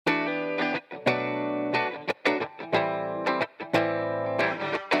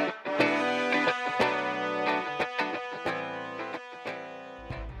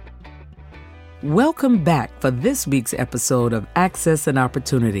Welcome back for this week's episode of Access and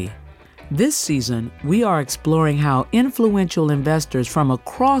Opportunity. This season, we are exploring how influential investors from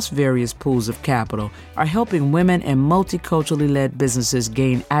across various pools of capital are helping women and multiculturally led businesses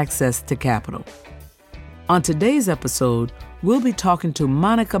gain access to capital. On today's episode, we'll be talking to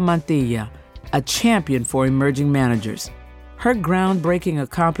Monica Mantilla, a champion for emerging managers. Her groundbreaking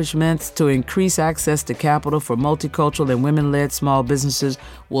accomplishments to increase access to capital for multicultural and women-led small businesses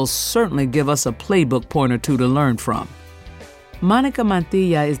will certainly give us a playbook point or two to learn from. Monica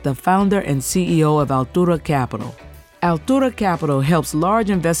Mantilla is the founder and CEO of Altura Capital. Altura Capital helps large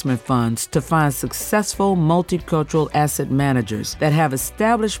investment funds to find successful multicultural asset managers that have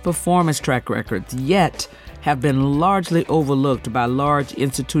established performance track records, yet have been largely overlooked by large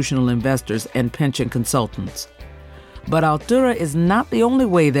institutional investors and pension consultants. But Altura is not the only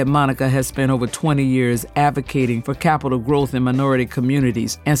way that Monica has spent over 20 years advocating for capital growth in minority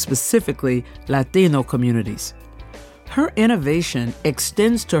communities, and specifically Latino communities. Her innovation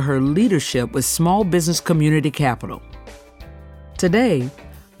extends to her leadership with small business community capital. Today,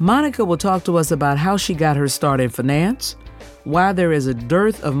 Monica will talk to us about how she got her start in finance, why there is a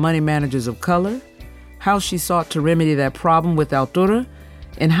dearth of money managers of color, how she sought to remedy that problem with Altura,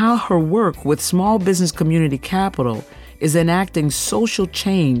 and how her work with small business community capital is enacting social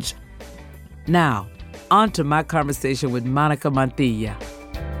change. Now, on to my conversation with Monica Mantilla.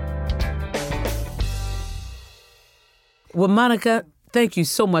 Well, Monica, thank you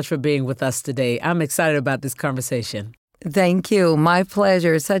so much for being with us today. I'm excited about this conversation. Thank you. My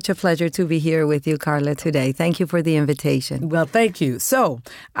pleasure. Such a pleasure to be here with you, Carla, today. Thank you for the invitation. Well, thank you. So,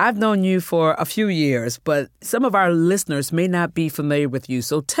 I've known you for a few years, but some of our listeners may not be familiar with you.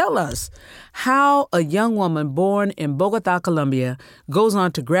 So tell us how a young woman born in Bogota, Colombia, goes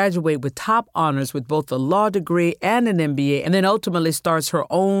on to graduate with top honors with both a law degree and an MBA, and then ultimately starts her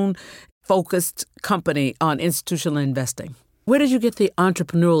own focused company on institutional investing. Where did you get the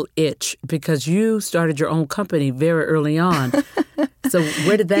entrepreneurial itch? Because you started your own company very early on. So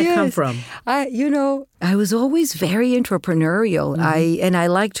where did that come from? I was always very entrepreneurial. I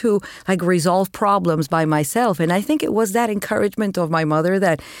like to resolve problems by myself. And I think it was that encouragement of my mother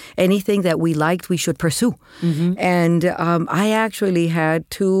that anything that we liked, we should pursue. And I actually had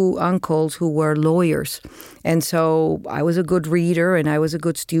two uncles who were lawyers. And so I was a good reader and I was a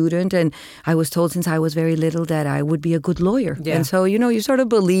good student. And I was told since I was very little that I would be a good lawyer. Yeah. And so, you sort of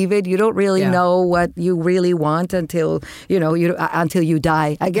believe it. You don't really know what you really want until you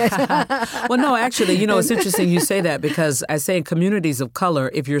die, I guess. Well, no, actually, it's interesting you say that because I say in communities of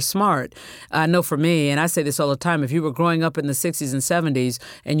color, if you're smart, I know for me, and I say this all the time, if you were growing up in the 60s and 70s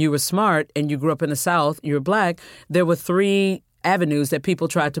and you were smart and you grew up in the South, you were Black, there were three avenues that people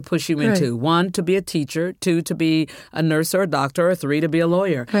tried to push you into. Right. 1, to be a teacher. 2, to be a nurse or a doctor. Or 3, to be a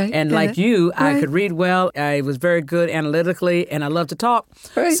lawyer. Right. And like you, I could read well. I was very good analytically, and I love to talk.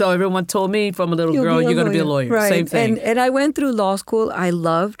 Right. So everyone told me from a little girl, you're going to be a lawyer. Right. Same thing. And I went through law school. I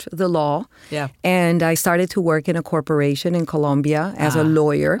loved the law. Yeah. And I started to work in a corporation in Colombia as a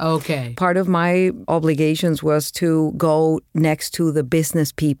lawyer. Okay. Part of my obligations was to go next to the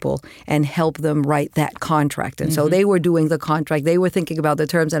business people and help them write that contract. And so they were doing the contract. They were thinking about the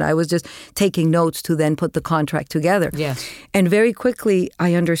terms, and I was just taking notes to then put the contract together. Yes. And very quickly,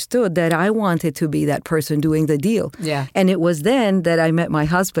 I understood that I wanted to be that person doing the deal. Yeah. And it was then that I met my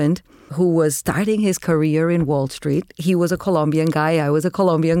husband, who was starting his career in Wall Street. He was a Colombian guy. I was a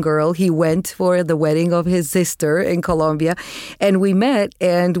Colombian girl. He went for the wedding of his sister in Colombia. And we met,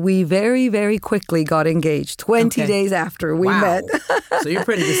 and we very, very quickly got engaged. 20 days after we met. So you're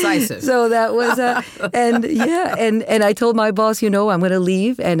pretty decisive. So that was, and I told my boss, I'm going to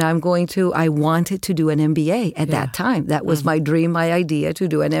leave, and I wanted to do an MBA at that time. That was my dream, my idea, to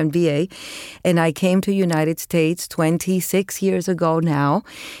do an MBA. And I came to United States 26 years ago now.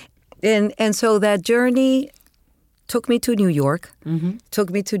 And so that journey took me to New York,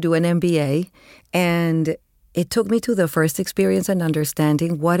 took me to do an MBA, and it took me to the first experience and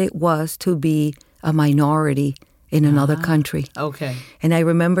understanding what it was to be a minority in another country. Okay. And I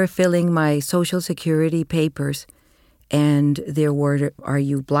remember filling my Social Security papers, and there were, are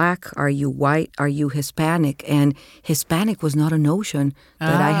you Black? Are you white? Are you Hispanic? And Hispanic was not a notion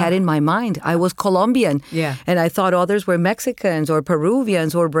that I had in my mind. I was Colombian. Yeah. And I thought others were Mexicans or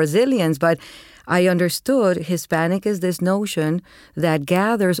Peruvians or Brazilians. But I understood Hispanic is this notion that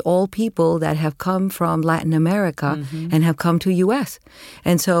gathers all people that have come from Latin America and have come to U.S.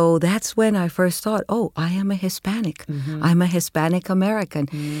 And so that's when I first thought, I am a Hispanic. I'm a Hispanic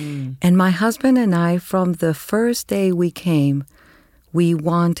American. And my husband and I, from the first day we came, we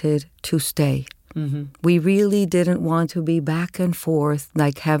wanted to stay. We really didn't want to be back and forth,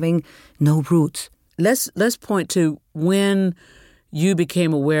 like having no roots. Let's point to when you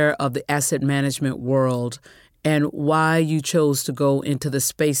became aware of the asset management world and why you chose to go into the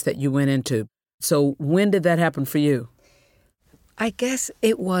space that you went into. So when did that happen for you? I guess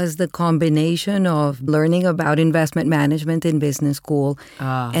it was the combination of learning about investment management in business school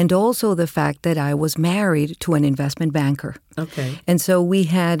and also the fact that I was married to an investment banker. Okay. And so we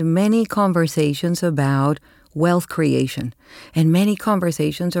had many conversations about wealth creation and many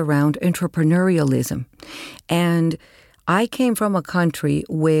conversations around entrepreneurialism. And I came from a country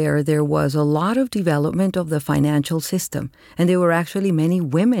where there was a lot of development of the financial system. And there were actually many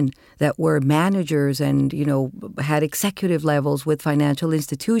women that were managers and, had executive levels with financial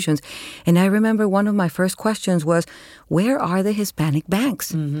institutions. And I remember one of my first questions was, where are the Hispanic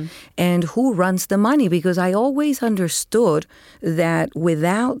banks? And who runs the money? Because I always understood that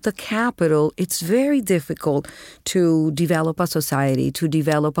without the capital, it's very difficult to develop a society, to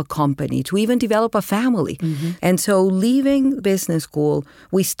develop a company, to even develop a family. And so leaving business school,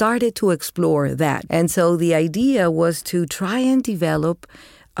 we started to explore that. And so the idea was to try and develop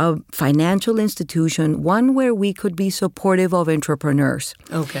a financial institution, one where we could be supportive of entrepreneurs.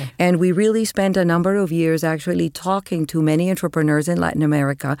 Okay. And we really spent a number of years actually talking to many entrepreneurs in Latin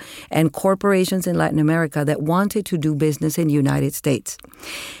America and corporations in Latin America that wanted to do business in the United States.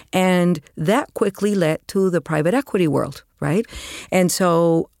 And that quickly led to the private equity world, right? And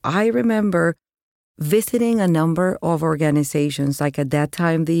so I remember visiting a number of organizations, like at that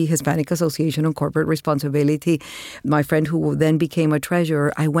time, the Hispanic Association on Corporate Responsibility. My friend who then became a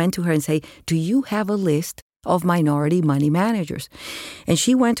treasurer, I went to her and say, do you have a list of minority money managers? And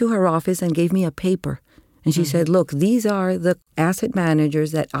she went to her office and gave me a paper. And she said, look, these are the asset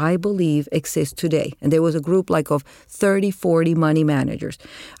managers that I believe exist today. And there was a group like of 30, 40 money managers,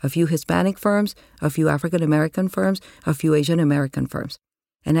 a few Hispanic firms, a few African-American firms, a few Asian-American firms.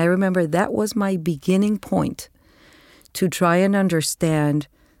 And I remember that was my beginning point to try and understand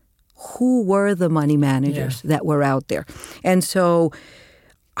who were the money managers that were out there. And so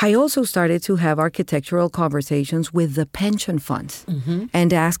I also started to have architectural conversations with the pension funds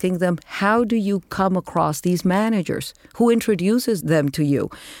and asking them, how do you come across these managers? Who introduces them to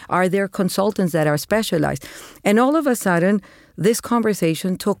you? Are there consultants that are specialized? And all of a sudden, this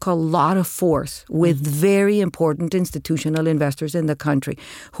conversation took a lot of force with very important institutional investors in the country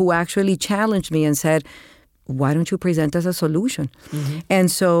who actually challenged me and said, why don't you present us a solution? And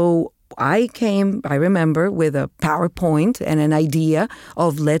so I came, I remember, with a PowerPoint and an idea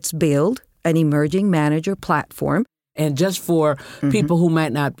of let's build an emerging manager platform. And just for people who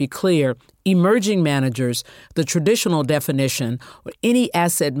might not be clear, emerging managers, the traditional definition, or any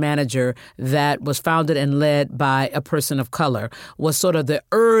asset manager that was founded and led by a person of color, was sort of the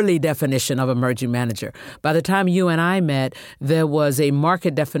early definition of emerging manager. By the time you and I met, there was a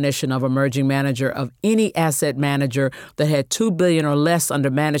market definition of emerging manager of any asset manager that had $2 billion or less under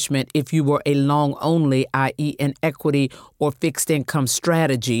management if you were a long only, i.e. an equity or fixed income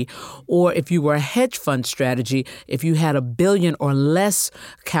strategy, or if you were a hedge fund strategy, if you had $1 billion or less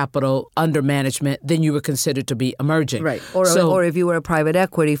capital under management, then you were considered to be emerging. Right. Or if you were a private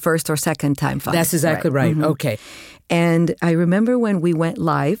equity first or second time fund. That's exactly right. Okay. And I remember when we went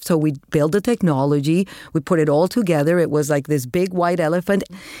live, so we built the technology, we put it all together. It was like this big white elephant,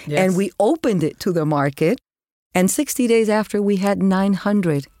 and we opened it to the market. And 60 days after, we had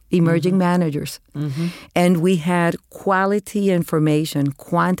 900 emerging managers. And we had quality information,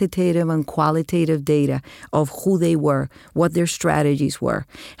 quantitative and qualitative data of who they were, what their strategies were,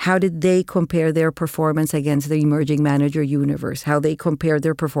 how did they compare their performance against the emerging manager universe, how they compared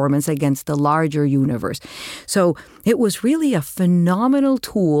their performance against the larger universe. So it was really a phenomenal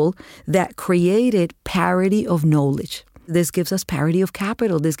tool that created parity of knowledge. This gives us parity of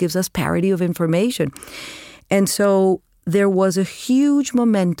capital. This gives us parity of information. And so there was a huge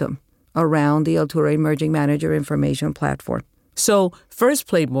momentum around the Altura Emerging Manager Information Platform. So first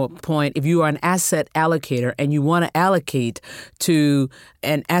point, if you are an asset allocator and you want to allocate to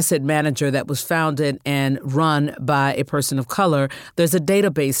an asset manager that was founded and run by a person of color, there's a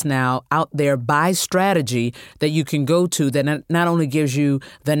database now out there by strategy that you can go to that not only gives you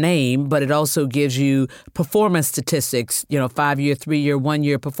the name, but it also gives you performance statistics, 5-year, 3-year,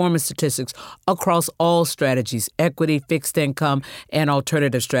 1-year performance statistics across all strategies, equity, fixed income, and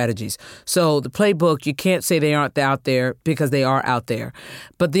alternative strategies. So the playbook, you can't say they aren't out there because they are out there.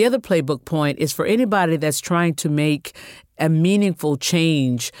 But the other playbook point is for anybody that's trying to make a meaningful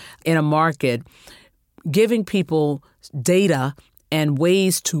change in a market, giving people data and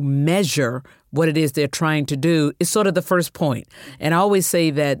ways to measure what it is they're trying to do is sort of the first point. And I always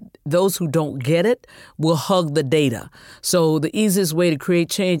say that those who don't get it will hug the data. So the easiest way to create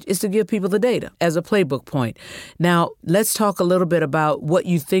change is to give people the data as a playbook point. Now, let's talk a little bit about what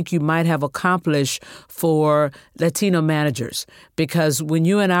you think you might have accomplished for Latino managers. Because when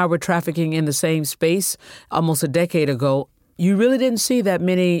you and I were trafficking in the same space almost a decade ago, you really didn't see that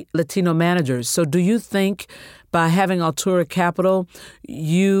many Latino managers. So do you think by having Altura Capital,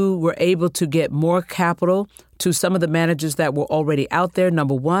 you were able to get more capital to some of the managers that were already out there,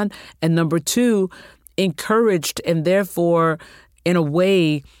 number one, and number two, encouraged and therefore, in a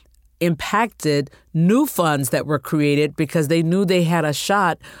way, impacted new funds that were created because they knew they had a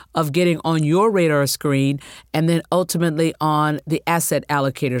shot of getting on your radar screen and then ultimately on the asset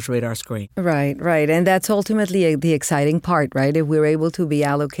allocators' radar screen. Right. And that's ultimately the exciting part, right? If we're able to be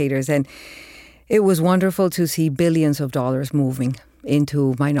allocators. And it was wonderful to see billions of dollars moving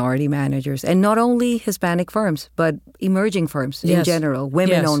into minority managers, and not only Hispanic firms, but emerging firms in general,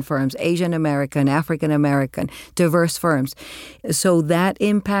 women-owned firms, Asian American, African American, diverse firms. So that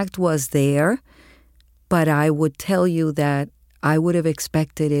impact was there, but I would tell you that I would have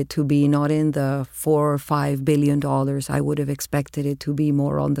expected it to be not in the $4 or $5 billion. I would have expected it to be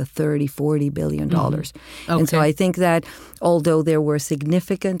more on the $30-40 billion. Okay. And so I think that although there were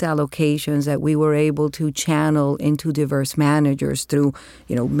significant allocations that we were able to channel into diverse managers through,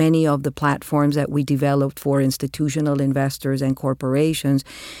 many of the platforms that we developed for institutional investors and corporations,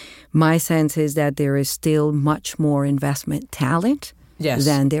 my sense is that there is still much more investment talent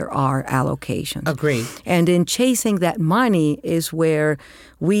than there are allocations. Agreed. And in chasing that money is where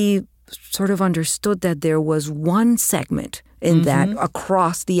we sort of understood that there was one segment in that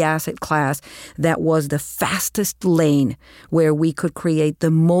across the asset class that was the fastest lane where we could create the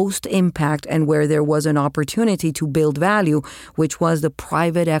most impact and where there was an opportunity to build value, which was the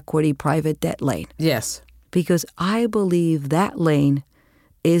private equity, private debt lane. Yes. Because I believe that lane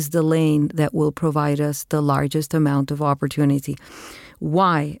is the lane that will provide us the largest amount of opportunity.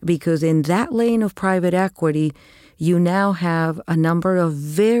 Why? Because in that lane of private equity, you now have a number of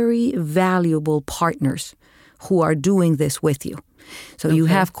very valuable partners who are doing this with you. So you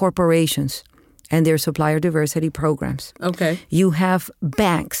have corporations and their supplier diversity programs. Okay. You have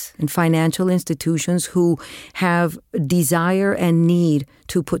banks and financial institutions who have desire and need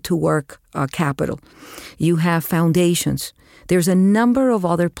to put to work capital. You have foundations. There's a number of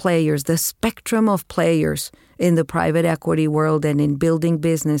other players. The spectrum of players in the private equity world and in building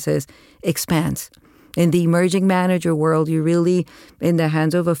businesses expands. In the emerging manager world, you're really in the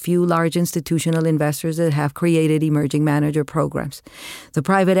hands of a few large institutional investors that have created emerging manager programs. The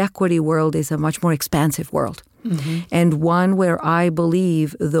private equity world is a much more expansive world, and one where I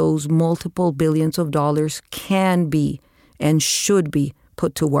believe those multiple billions of dollars can be and should be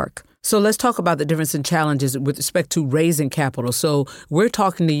put to work. So let's talk about the difference in challenges with respect to raising capital. So we're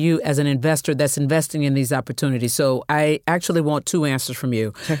talking to you as an investor that's investing in these opportunities. So I actually want two answers from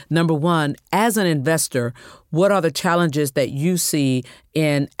you. Sure. Number one, as an investor, what are the challenges that you see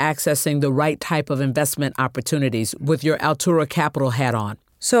in accessing the right type of investment opportunities with your Altura Capital hat on?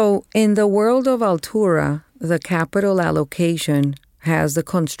 So in the world of Altura, the capital allocation has the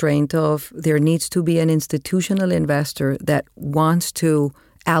constraint of there needs to be an institutional investor that wants to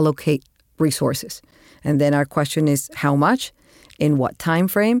allocate resources. And then our question is how much, in what time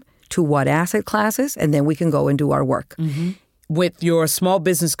frame, to what asset classes, and then we can go and do our work. With your small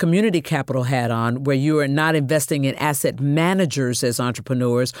business community capital hat on, where you are not investing in asset managers as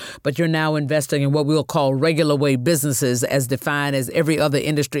entrepreneurs, but you're now investing in what we'll call regular way businesses as defined as every other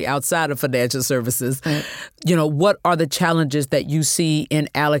industry outside of financial services. What are the challenges that you see in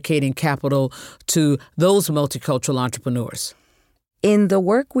allocating capital to those multicultural entrepreneurs? In the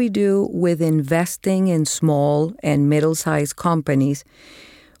work we do with investing in small and middle-sized companies,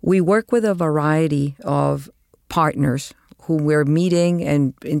 we work with a variety of partners who we're meeting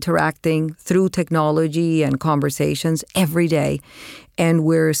and interacting through technology and conversations every day. And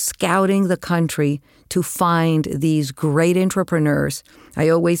we're scouting the country to find these great entrepreneurs. I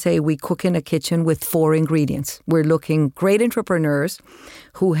always say we cook in a kitchen with 4 ingredients. We're looking great entrepreneurs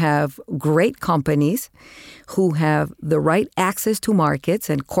who have great companies, who have the right access to markets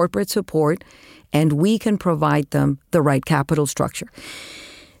and corporate support, and we can provide them the right capital structure.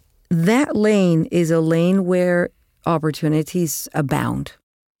 That lane is a lane where opportunities abound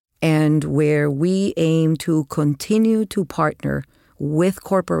and where we aim to continue to partner with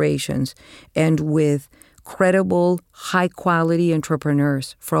corporations and with credible, high-quality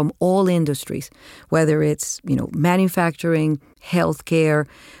entrepreneurs from all industries, whether it's, manufacturing, healthcare,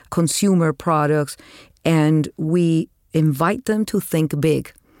 consumer products, and we invite them to think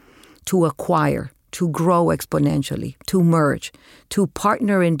big, to acquire, to grow exponentially, to merge, to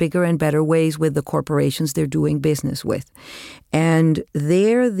partner in bigger and better ways with the corporations they're doing business with. And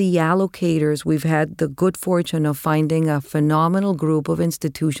they're the allocators. We've had the good fortune of finding a phenomenal group of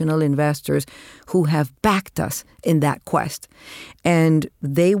institutional investors who have backed us in that quest. And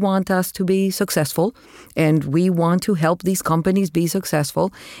they want us to be successful, and we want to help these companies be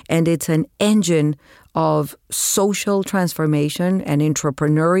successful. And it's an engine of social transformation and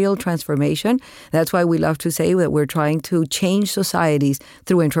entrepreneurial transformation. That's why we love to say that we're trying to change societies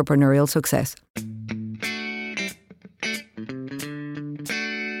through entrepreneurial success.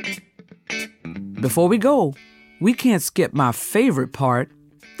 Before we go, we can't skip my favorite part,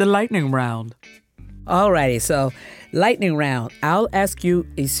 the lightning round. Alrighty, so lightning round. I'll ask you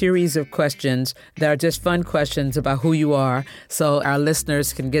a series of questions that are just fun questions about who you are, so our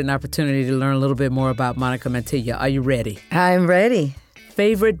listeners can get an opportunity to learn a little bit more about Monica Mantilla. Are you ready? I'm ready.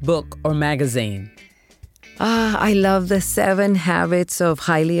 Favorite book or magazine? I love The 7 Habits of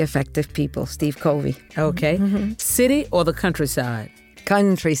Highly Effective People, Steve Covey. Okay. Mm-hmm. City or the countryside?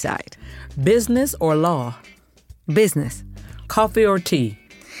 Countryside. Business or law? Business. Coffee or tea?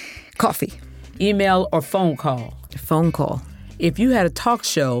 Coffee. Email or phone call? Phone call. If you had a talk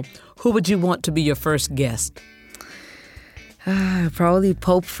show, who would you want to be your first guest? Probably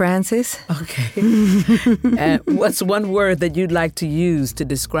Pope Francis. Okay. And what's one word that you'd like to use to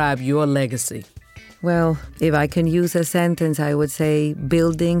describe your legacy? Well, if I can use a sentence, I would say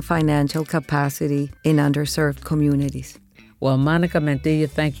building financial capacity in underserved communities. Well, Monica Mantilla,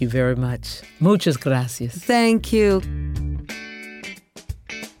 thank you very much. Muchas gracias. Thank you.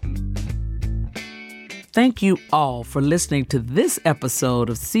 Thank you all for listening to this episode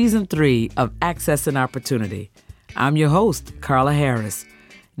of Season 3 of Access and Opportunity. I'm your host, Carla Harris.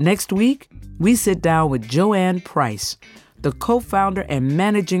 Next week, we sit down with Joanne Price, the co-founder and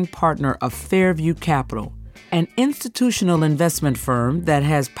managing partner of Fairview Capital, an institutional investment firm that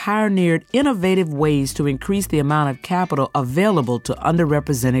has pioneered innovative ways to increase the amount of capital available to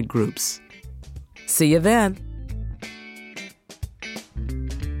underrepresented groups. See you then.